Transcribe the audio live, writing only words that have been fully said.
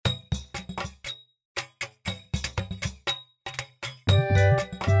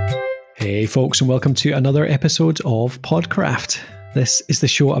Hey folks, and welcome to another episode of Podcraft. This is the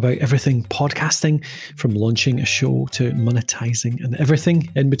show about everything podcasting, from launching a show to monetizing and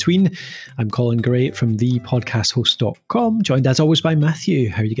everything in between. I'm Colin Gray from thepodcasthost.com, joined as always by Matthew.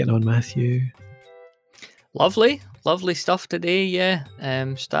 How are you getting on, Matthew? Lovely stuff today, yeah.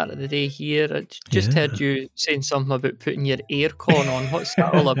 Start of the day here. I just heard you saying something about putting your aircon on. What's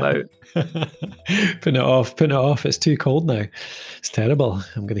that all about? Putting it off. It's too cold now. It's terrible.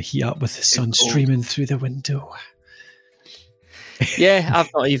 I'm going to heat up with the sun streaming through the window. Yeah, I've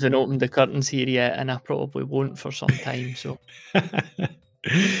not even opened the curtains here yet, and I probably won't for some time. So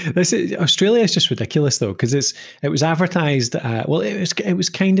Australia is just ridiculous though, because it was advertised. It was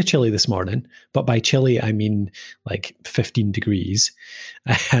kind of chilly this morning, but by chilly I mean like 15 degrees,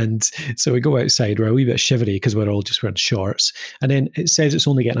 and so we go outside. We're a wee bit shivery because we're all just wearing shorts, and then it says it's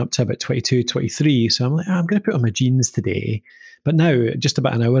only getting up to about 22, 23. So I'm like, I'm going to put on my jeans today. But now, just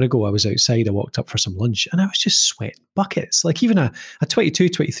about an hour ago, I was outside. I walked up for some lunch and I was just sweating buckets. Like even a 22,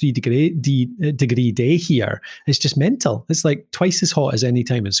 23 degree day here is just mental. It's like twice as hot as any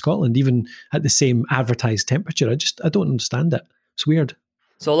time in Scotland, even at the same advertised temperature. I don't understand it. It's weird.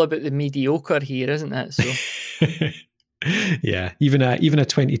 It's all about the mediocre here, isn't it? So yeah, even a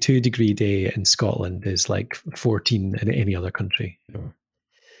 22 degree day in Scotland is like 14 in any other country.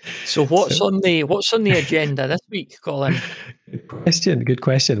 So what's on the agenda this week, Colin? Good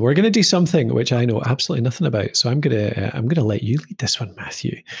question. We're going to do something which I know absolutely nothing about, so I'm going to let you lead this one,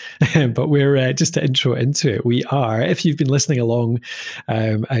 Matthew. But we're just to intro into it. We are, if you've been listening along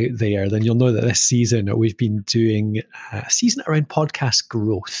out there, then you'll know that this season we've been doing a season around podcast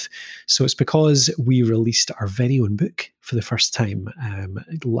growth. So it's because we released our very own book for the first time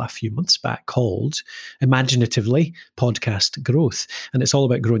a few months back, called Imaginatively Podcast Growth. And it's all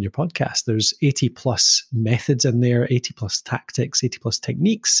about growing your podcast. There's 80 plus methods in there, 80 plus tactics, 80 plus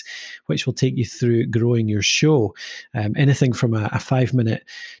techniques, which will take you through growing your show. Anything from a 5-minute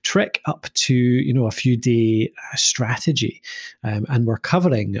trick up to, a few day strategy. And we're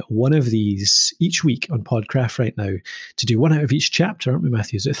covering one of these each week on Podcraft right now to do one out of each chapter, aren't we,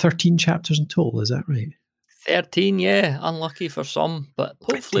 Matthew? Is it 13 chapters in total? Is that right? 13, yeah. Unlucky for some, but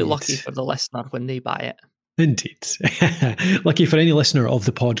hopefully lucky for the listener when they buy it. Indeed. Lucky for any listener of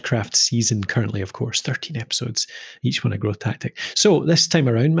the Podcraft season currently, of course. 13 episodes, each one a growth tactic. So this time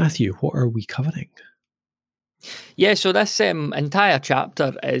around, Matthew, what are we covering? Yeah, so this entire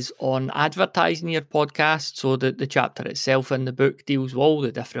chapter is on advertising your podcast. So the chapter itself in the book deals with all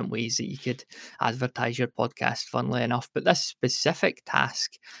the different ways that you could advertise your podcast, funnily enough. But this specific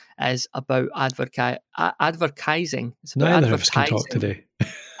task is about advertising. It's about Neither of us can talk today.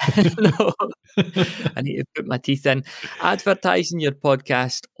 No, I need to put my teeth in. Advertising your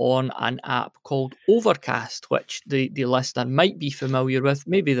podcast on an app called Overcast, which the listener might be familiar with.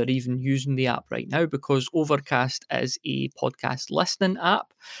 Maybe they're even using the app right now, because Overcast is a podcast listening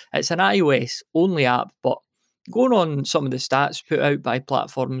app. It's an iOS only app, but going on some of the stats put out by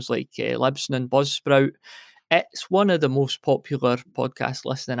platforms like Libsyn and Buzzsprout, it's one of the most popular podcast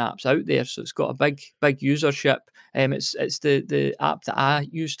listening apps out there. So it's got a big usership. It's the app that I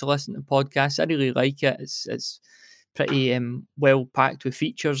use to listen to podcasts. I really like it. It's pretty well packed with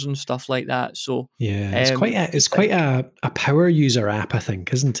features and stuff like that. So yeah, it's quite a power user app, I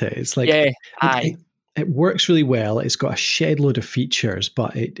think, isn't it? It's like it works really well. It's got a shed load of features,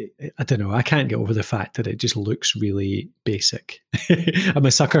 but I don't know. I can't get over the fact that it just looks really basic. I'm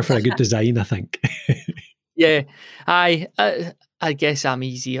a sucker for a good design, I think. Yeah, I guess I'm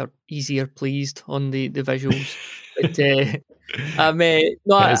easier pleased on the visuals. But I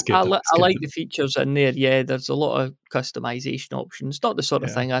like the features in there. Yeah, there's a lot of customization options. Not the sort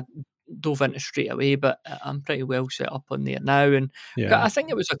of thing I dove into straight away, but I'm pretty well set up on there now. And I think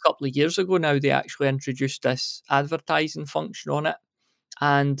it was a couple of years ago now they actually introduced this advertising function on it.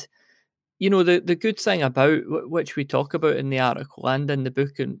 And the good thing about which we talk about in the article and in the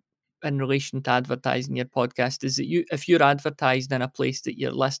book and in relation to advertising your podcast is that if you're advertising in a place that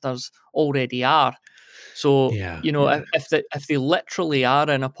your listeners already are, so if they literally are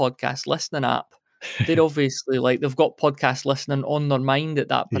in a podcast listening app, they're obviously they've got podcast listening on their mind at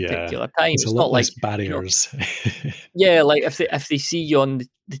that particular time. It's not like barriers. If they see you on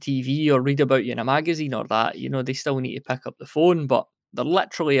the TV or read about you in a magazine or that, they still need to pick up the phone, but they're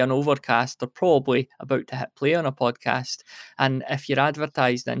literally on Overcast. They're probably about to hit play on a podcast. And if you're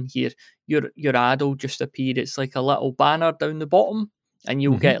advertising here, your ad will just appear. It's like a little banner down the bottom, and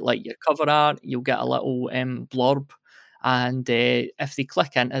you'll get your cover art. You'll get a little blurb. And if they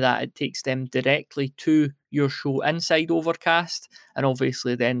click into that, it takes them directly to your show inside Overcast, and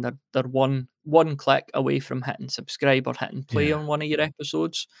obviously then they're one click away from hitting subscribe or hitting play Yeah. on one of your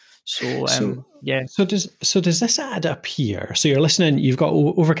episodes. So So, yeah. does this ad appear? So you're listening, you've got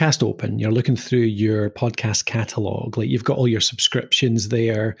Overcast open, you're looking through your podcast catalog, like you've got all your subscriptions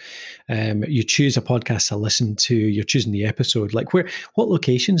there. You choose a podcast to listen to, you're choosing the episode. Like what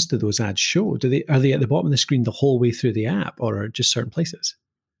locations do those ads show? Are they at the bottom of the screen the whole way through the app, or just certain places?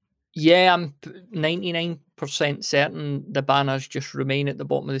 Yeah, I'm 99% certain the banners just remain at the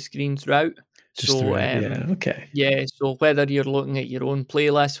bottom of the screen throughout. Just So, throughout, yeah. Okay. yeah, so whether you're looking at your own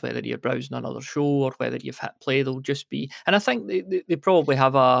playlist, whether you're browsing another show, or whether you've hit play, they'll just be. And I think they probably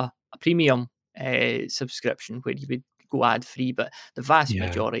have a premium subscription where you would go ad free, but the vast Yeah.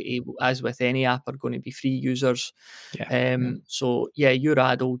 majority, as with any app, are going to be free users. Yeah. So yeah, your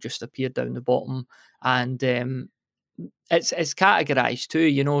ad will just appear down the bottom, and it's categorized too,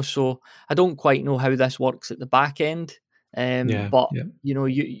 you know. So I don't quite know how this works at the back end, Yeah. but Yeah. you know,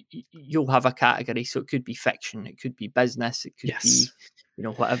 you'll have a category. So it could be fiction, it could be business, it could be, Yes. you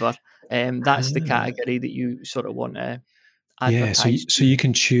know, whatever. That's the Ah. category that you sort of want to Yeah, advertise so to. you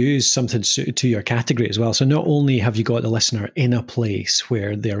can choose something suited to your category as well. So not only have you got the listener in a place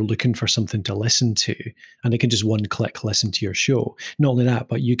where they're looking for something to listen to, and they can just one click listen to your show. Not only that,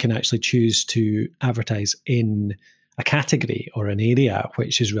 but you can actually choose to advertise in a category or an area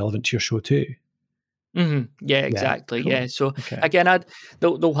which is relevant to your show too. Yeah, Yeah, exactly. cool. Yeah. So Okay. again,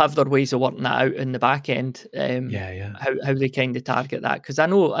 they'll have their ways of working that out in the back end. Yeah. How they kind of target that, because I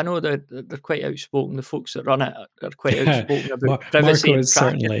know they're quite outspoken. The folks that run it are quite outspoken about privacy Marco and is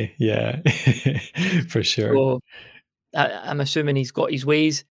tracking. certainly, yeah, for sure. So I'm assuming he's got his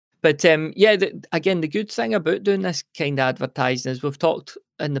ways. But yeah, again, the good thing about doing this kind of advertising is we've talked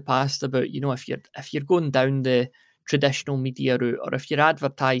in the past about, you know, if you're going down the traditional media route, or if you're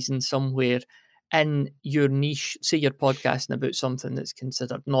advertising somewhere in your niche, say you're podcasting about something that's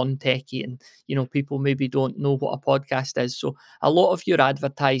considered non-techie, and you know, people maybe don't know what a podcast is. So a lot of your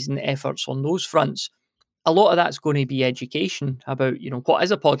advertising efforts on those fronts, a lot of that's going to be education about, you know, what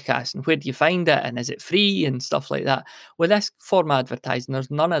is a podcast and where do you find it and is it free and stuff like that. With this form of advertising,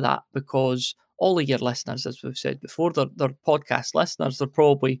 there's none of that, because all of your listeners, as we've said before, they're podcast listeners. They're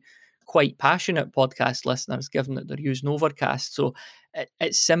probably quite passionate podcast listeners, given that they're using Overcast. So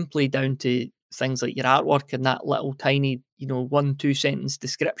it's simply down to things like your artwork and that little tiny, you know, 1-2 sentence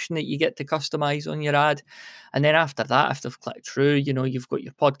description that you get to customize on your ad. And then after that, if they've clicked through, you know, you've got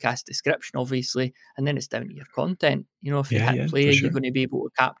your podcast description, obviously, and then it's down to your content. You know, if they hit play, for you're sure. going to be able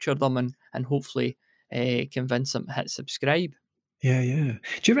to capture them and hopefully convince them to hit subscribe. Yeah.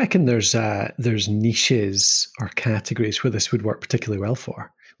 Do you reckon there's niches or categories where this would work particularly well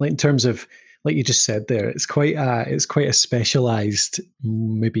for? Like in terms of, like you just said there, it's quite a specialized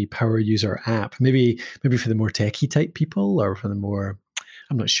maybe power user app. Maybe for the more techie type people, or for the more,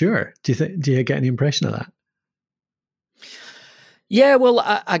 I'm not sure. Do you get any impression of that? Yeah, well,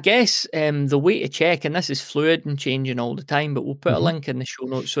 I guess the way to check, and this is fluid and changing all the time, but we'll put a Mhm. link in the show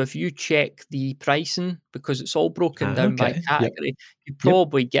notes. So if you check the pricing, because it's all broken down by Okay. category, you Yep.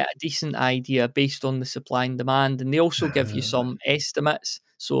 probably get a decent idea based on the supply and demand. And they also give you Ah. some estimates.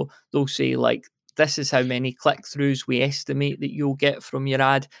 So they'll say, like, this is how many click throughs we estimate that you'll get from your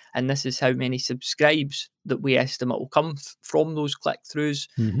ad, and this is how many subscribes that we estimate will come from those click throughs.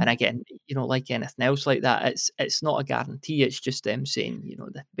 Mhm. And again, you know, like anything else like that, it's not a guarantee. It's just them saying, you know,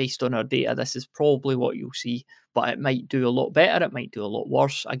 that based on our data, this is probably what you'll see, but it might do a lot better, it might do a lot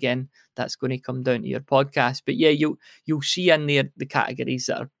worse. Again, that's going to come down to your podcast. But yeah, you'll see in there the categories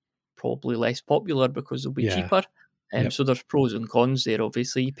that are probably less popular because they'll be Yeah. cheaper. Yep. So there's pros and cons there.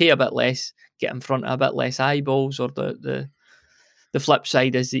 Obviously, you pay a bit less, get in front of a bit less eyeballs, or the flip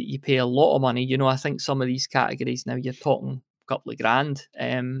side is that you pay a lot of money. You know, I think some of these categories now you're talking a couple of grand,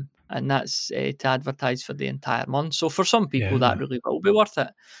 and that's to advertise for the entire month. So for some people that Yeah. really will be worth it.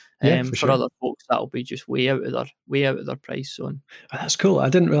 Yeah, for For sure. other folks that'll be just way out of their price zone. Oh, that's cool. I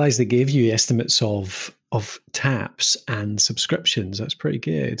didn't realize they gave you estimates of taps and subscriptions. That's pretty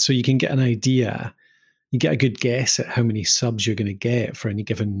good. So you can get an idea. You get a good guess at how many subs you're going to get for any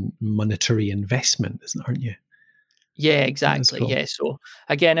given monetary investment, aren't you? Yeah, That's exactly. cool. Yeah. So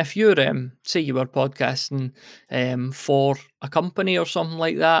again, if you're say you were podcasting for a company or something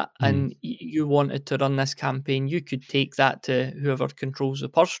like that, Mm. and you wanted to run this campaign, you could take that to whoever controls the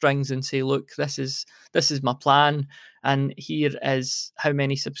purse strings and say, "Look, this is my plan, and here is how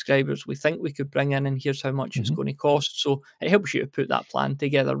many subscribers we think we could bring in, and here's how much it's Mhm. going to cost." So it helps you to put that plan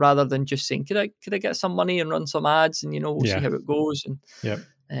together rather than just saying, "Could I get some money and run some ads, and you know, we'll see Yeah. how it goes." And Yep.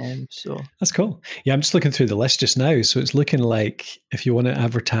 so That's cool. Yeah, I'm just looking through the list just now. So it's looking like if you want to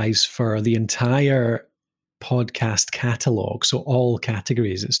advertise for the entire podcast catalog, so all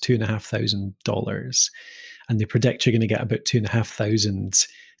categories, it's $2,500. And they predict you're going to get about 2,500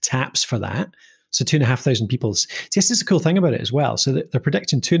 taps for that. So 2,500 people's. This is a cool thing about it as well. So they're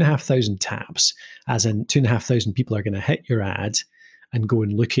predicting 2,500 taps, as in 2,500 people are going to hit your ad and go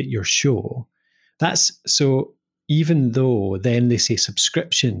and look at your show. That's so. Even though then they say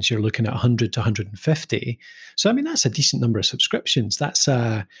subscriptions, you're looking at 100 to 150. So I mean that's a decent number of subscriptions. That's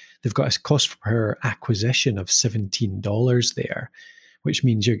they've got a cost per acquisition of $17 there, which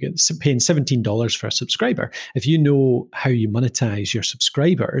means you're paying $17 for a subscriber. If you know how you monetize your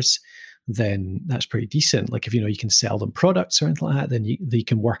subscribers, then that's pretty decent. Like if you know you can sell them products or anything like that, then you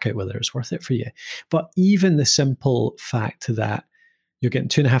can work out whether it's worth it for you. But even the simple fact that you're getting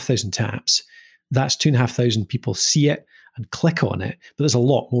 2,500 taps, that's 2,500 people see it and click on it. But there's a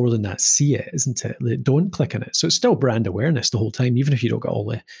lot more than that see it, isn't it? They don't click on it. So it's still brand awareness the whole time, even if you don't get all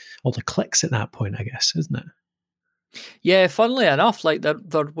the clicks at that point, I guess, isn't it? Yeah, funnily enough, like there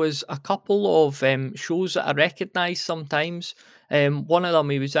was a couple of shows that I recognised sometimes. One of them,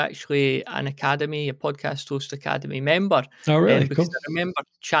 he was actually a Podcast Host Academy member. Oh, really? Because Cool. I remember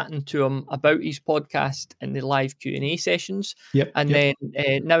chatting to him about his podcast in the live Q&A sessions. Yep. Then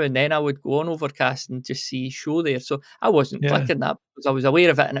now and then I would go on Overcast and just see his show there. So I wasn't clicking that because I was aware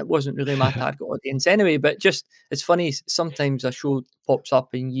of it and it wasn't really my target audience anyway. But just, it's funny, sometimes a show pops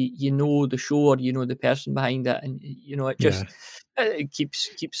up and you know the show or you know the person behind it, and you know it just it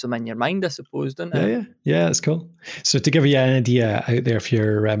keeps them in your mind, I suppose, doesn't it? Yeah, that's cool. So to give you an idea out there, if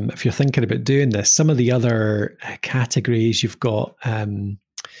you're thinking about doing this, some of the other categories you've got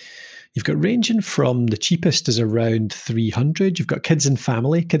ranging from the cheapest is around 300. You've got kids and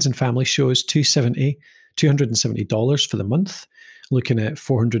family shows, $270 for the month. Looking at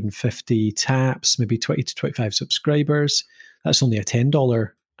 450 taps, maybe 20 to 25 subscribers. That's only a $10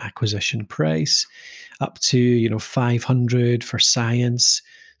 acquisition price. Up to 500 for science,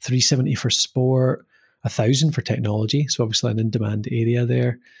 370 for sport, 1,000 for technology. So obviously an in-demand area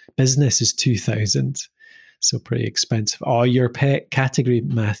there. Business is 2,000. So pretty expensive. Oh, your pet category,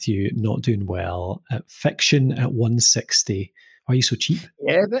 Matthew, not doing well. Fiction at 160. Why are you so cheap?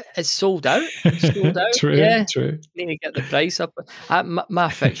 Yeah, but it's sold out. True, yeah. true. Need to get the price up. My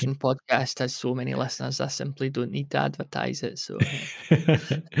fiction podcast has so many listeners, I simply don't need to advertise it. So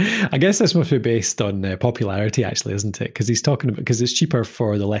I guess this must be based on popularity, actually, isn't it? Because he's talking about, because it's cheaper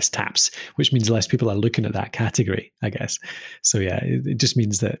for the less taps, which means less people are looking at that category, I guess. So yeah, it just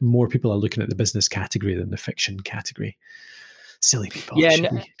means that more people are looking at the business category than the fiction category. Silly people. Yeah,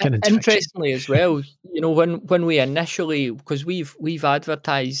 and interestingly as well, when we initially, because we've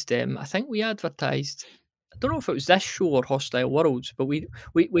advertised, I think we advertised, I don't know if it was this show or Hostile Worlds, but we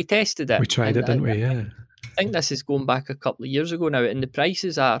tested it. We tried it, didn't we? Yeah. I think this is going back a couple of years ago now, and the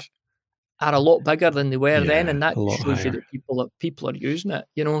prices are a lot bigger than they were then, and that shows you that people are using it.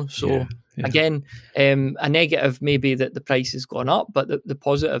 So again, a negative maybe that the price has gone up, but the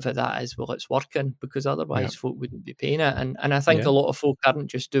positive of that is, well, it's working, because otherwise folk wouldn't be paying it. And I think a lot of folk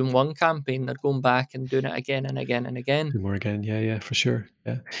aren't just doing one campaign; they're going back and doing it again and again and again. Do more again, yeah, for sure.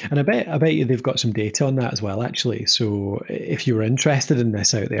 Yeah, and I bet you they've got some data on that as well, actually. So if you were interested in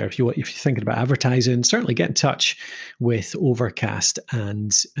this out there, if you're thinking about advertising, certainly get in touch with Overcast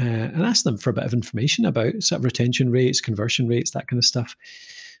and ask them for a bit of information about sort of retention rates, conversion rates, that kind of stuff.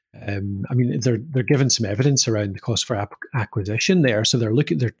 I mean, they're giving some evidence around the cost for acquisition there, so they're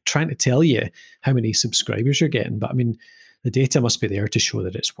trying to tell you how many subscribers you're getting. But I mean, the data must be there to show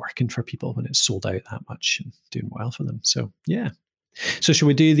that it's working for people when it's sold out that much and doing well for them. So yeah. So should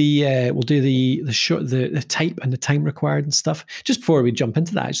we do the type and the time required and stuff? Just before we jump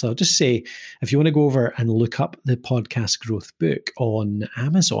into that, actually, I'll just say, if you want to go over and look up the Podcast Growth Book on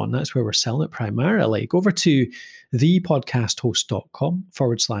Amazon, that's where we're selling it primarily. Go over to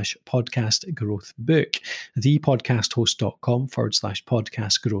thepodcasthost.com/podcast growth book,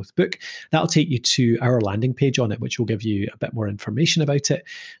 thepodcasthost.com/podcast growth book. That'll take you to our landing page on it, which will give you a bit more information about it.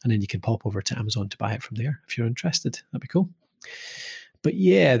 And then you can pop over to Amazon to buy it from there if you're interested. That'd be cool. But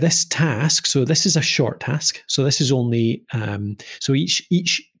yeah, this task, so this is a short task. So this is only, so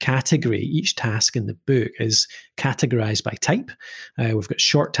each category, each task in the book is categorized by type. We've got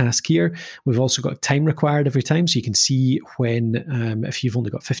short task here. We've also got time required every time. So you can see when, if you've only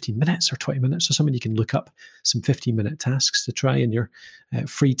got 15 minutes or 20 minutes or something, you can look up some 15-minute tasks to try in your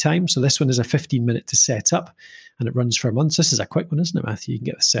free time. So this one is a 15-minute to set up, and it runs for a month. This is a quick one, isn't it, Matthew? You can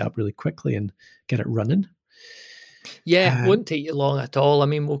get this set up really quickly and get it running. Yeah, it won't take you long at all. I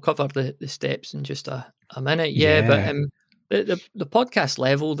mean, we'll cover the steps in just a minute. Yeah, but the podcast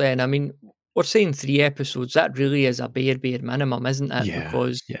level then, I mean, we're saying 3 episodes. That really is a bare minimum, isn't it? Yeah,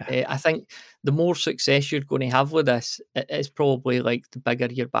 Because yeah. I think the more success you're going to have with this, it's probably like the bigger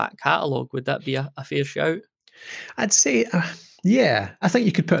your back catalogue. Would that be a fair shout? I'd say, yeah, I think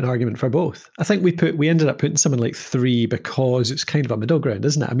you could put an argument for both. I think we ended up putting something like 3 because it's kind of a middle ground,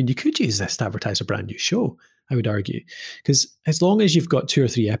 isn't it? I mean, you could use this to advertise a brand new show, I would argue, because as long as you've got 2 or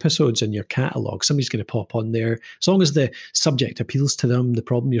 3 episodes in your catalog, somebody's going to pop on there. As long as the subject appeals to them, the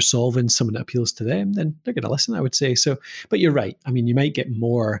problem you're solving, someone that appeals to them, then they're going to listen, I would say. So, but you're right. I mean, you might get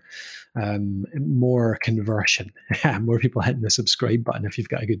more conversion, more people hitting the subscribe button if you've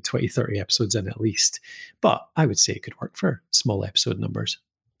got a good 20, 30 episodes in at least. But I would say it could work for small episode numbers.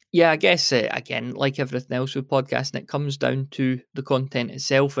 Yeah, I guess, again, like everything else with podcasting, it comes down to the content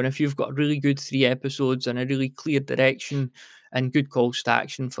itself. And if you've got a really good 3 episodes and a really clear direction and good calls to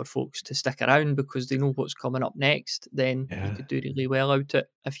action for folks to stick around because they know what's coming up next, then you could do really well out it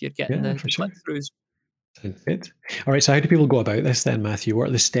if you're getting Yeah, the for sure. click-throughs. Sounds good. All right, so how do people go about this then, Matthew? What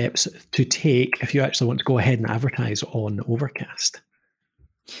are the steps to take if you actually want to go ahead and advertise on Overcast?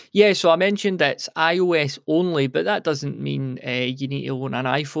 Yeah, so I mentioned it's iOS only, but that doesn't mean you need to own an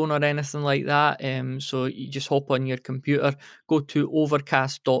iPhone or anything like that. So you just hop on your computer, go to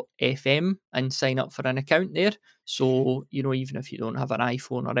overcast.fm and sign up for an account there. So, even if you don't have an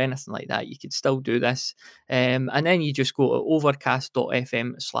iPhone or anything like that, you could still do this. And then you just go to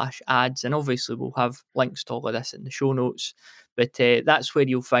overcast.fm/ads. And obviously, we'll have links to all of this in the show notes. But that's where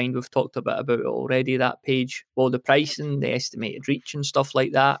you'll find, we've talked a bit about it already, that page, all the pricing, the estimated reach and stuff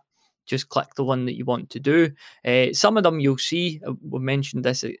like that. Just click the one that you want to do. Some of them you'll see, we mentioned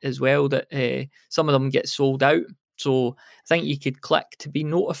this as well, that some of them get sold out. So I think you could click to be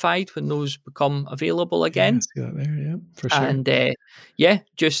notified when those become available again. Yeah, I see that there, yeah, for sure. And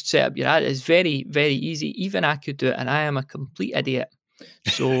just set up your ad. It's very, very easy. Even I could do it, and I am a complete idiot.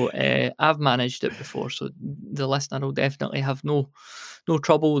 So I've managed it before, so the listener will definitely have no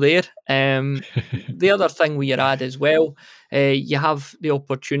trouble there. The other thing with your ad as well, you have the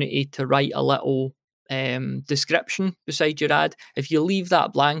opportunity to write a little description beside your ad. If you leave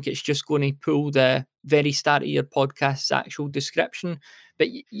that blank, it's just going to pull the very start of your podcast's actual description. But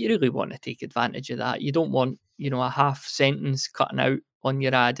you really want to take advantage of that. You don't want, a half sentence cutting out on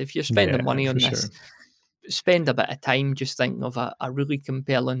your ad. If you're spending money on this, spend a bit of time just thinking of a really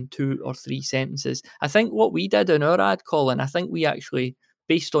compelling 2 or 3 sentences. I think what we did in our ad, Colin, I think we actually,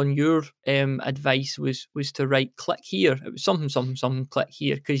 based on your advice, was to write click here. It was something click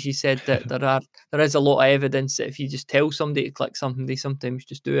here, because you said that there is a lot of evidence that if you just tell somebody to click something, they sometimes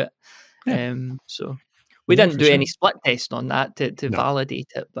just do it. Yeah. So we didn't do any split test on that to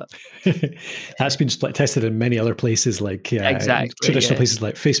validate it, but that's been split tested in many other places, like traditional places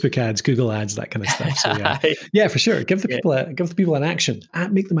like Facebook ads, Google ads, that kind of stuff. So yeah, for sure. Give the people an action.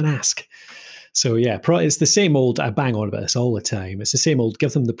 Make them an ask. So yeah, it's the same old. I bang on about this all the time. It's the same old.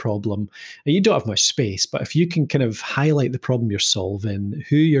 Give them the problem. And you don't have much space, but if you can kind of highlight the problem you're solving,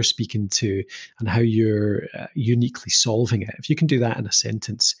 who you're speaking to, and how you're uniquely solving it, if you can do that in a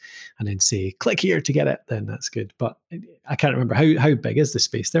sentence, and then say "click here" to get it, then that's good. But I can't remember how big is the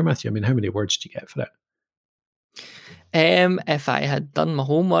space there, Matthew. I mean, how many words do you get for it? If I had done my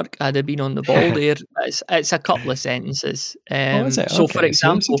homework, I'd have been on the ball there. It's a couple of sentences. Is it? So, okay. for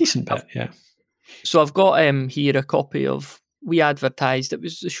example, so it's a decent bit, yeah. So I've got here a copy of, we advertised, it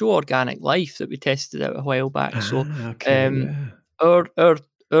was the show Organic Life that we tested out a while back. Our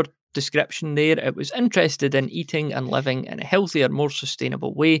description there, it was interested in eating and living in a healthier, more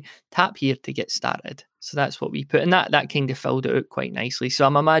sustainable way. Tap here to get started. So that's what we put, and that kind of filled it out quite nicely. So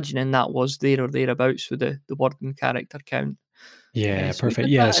I'm imagining that was there or thereabouts with the word and character count. Yeah, perfect.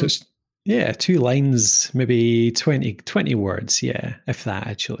 Yeah, so it's 2 lines, maybe 20 words. Yeah, if that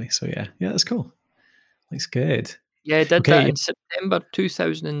actually. So yeah, that's cool. Looks good. Yeah, I did that in September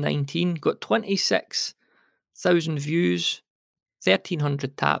 2019. Got 26,000 views,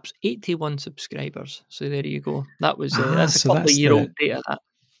 1,300 taps, 81 subscribers. So there you go. That was that's a couple-year-old data. That.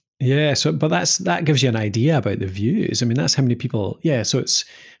 Yeah, but that gives you an idea about the views. I mean, that's how many people. Yeah, so it's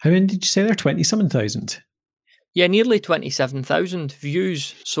how many did you say there? 20-something thousand. Yeah, nearly 27,000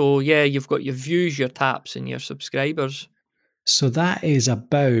 views. So yeah, you've got your views, your taps, and your subscribers. So that is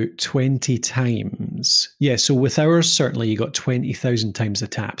about 20 times. Yeah, so with ours, certainly you got 20,000 times the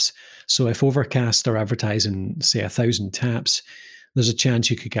taps. So if Overcast are advertising, say, 1,000 taps, there's a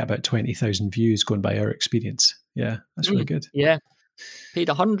chance you could get about 20,000 views going by our experience. Yeah, that's really good. Yeah, paid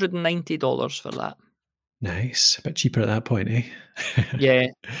 $190 for that. Nice. A bit cheaper at that point, eh? Yeah,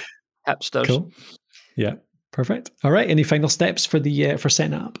 hipsters. Cool. Yeah, perfect. All right, any final steps for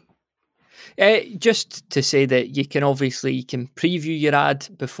setting up? Just to say that you can preview your ad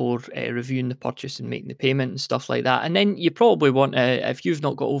before reviewing the purchase and making the payment and stuff like that. And then you probably want to, if you've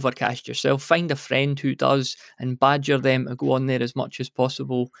not got Overcast yourself, find a friend who does and badger them to go on there as much as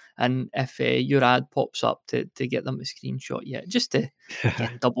possible. And if your ad pops up, to get them a screenshot, just to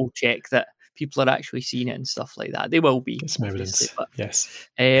again, double check that people are actually seeing it and stuff like that. They will be. Get some evidence. But, yes.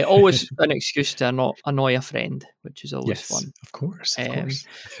 Always an excuse to annoy a friend, which is always fun. Of course. So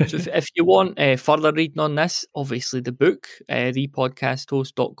if you want further reading on this, obviously the book,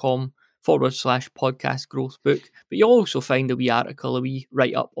 thepodcasthost.com/podcast growth book. But you'll also find a wee article, a wee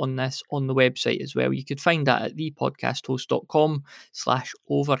write-up on this on the website as well. You could find that at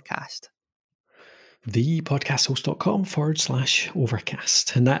thepodcasthost.com/overcast.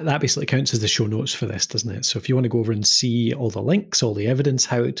 thepodcasthost.com/overcast. And that basically counts as the show notes for this, doesn't it? So if you want to go over and see all the links, all the evidence,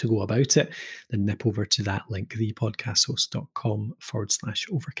 how to go about it, then nip over to that link,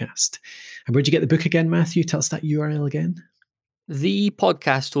 thepodcasthost.com/overcast. And where'd you get the book again, Matthew? Tell us that URL again.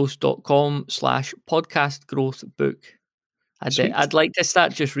 thepodcasthost.com/podcast growth book. I'd like to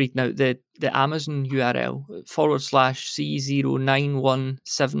start just reading out the Amazon URL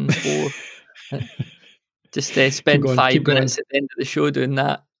 /C09174. Just spend 5 minutes at the end of the show doing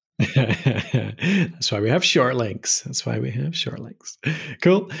that. That's why we have short links.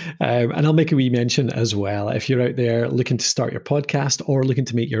 Cool. And I'll make a wee mention as well. If you're out there looking to start your podcast or looking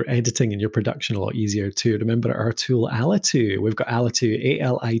to make your editing and your production a lot easier too, remember our tool Alitu. We've got Alitu,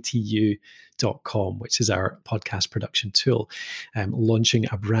 ALITU.com, which is our podcast production tool, launching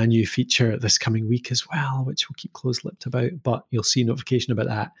a brand new feature this coming week as well, which we'll keep close-lipped about, but you'll see notification about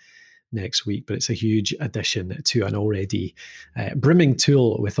that next week. But it's a huge addition to an already brimming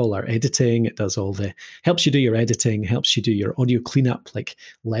tool with all our editing. It does helps you do your editing, helps you do your audio cleanup, like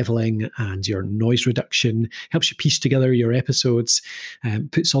leveling and your noise reduction, helps you piece together your episodes,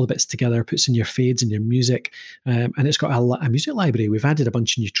 puts all the bits together, puts in your fades and your music. And it's got a music library. We've added a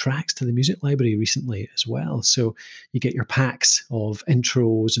bunch of new tracks to the music library recently as well. So you get your packs of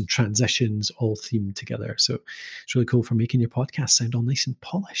intros and transitions all themed together. So it's really cool for making your podcast sound all nice and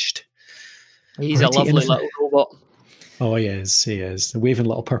polished. He's a lovely little robot. Oh, he is. The waving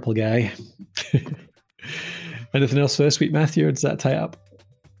little purple guy. Anything else for this week, Matthew, or does that tie up?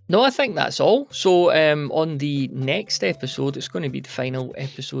 No, I think that's all. So on the next episode, it's going to be the final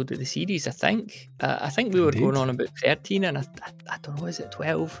episode of the series, I think. I think we were going on about 13, and I don't know, is it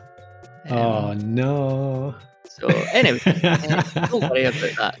 12? Oh, no. So anyway, don't worry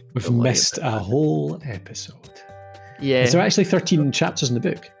about that. We've missed a whole episode. Yeah. Is there actually 13 chapters in the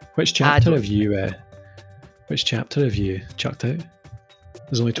book? Which chapter have you chucked out?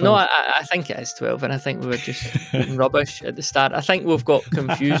 There's only 12. No, I think it is 12, and I think we were just rubbish at the start. I think we've got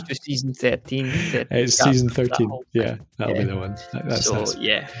confused with season 13. It's season 13. That'll be the one.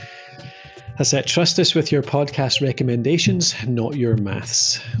 That's it. Trust us with your podcast recommendations, not your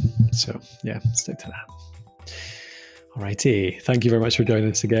maths. So, stick to that. Alrighty. Thank you very much for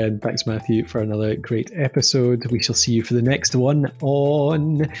joining us again. Thanks, Matthew, for another great episode. We shall see you for the next one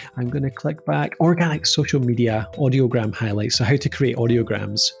on, I'm going to click back, organic social media audiogram highlights. So how to create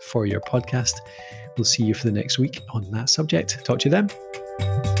audiograms for your podcast. We'll see you for the next week on that subject. Talk to you then.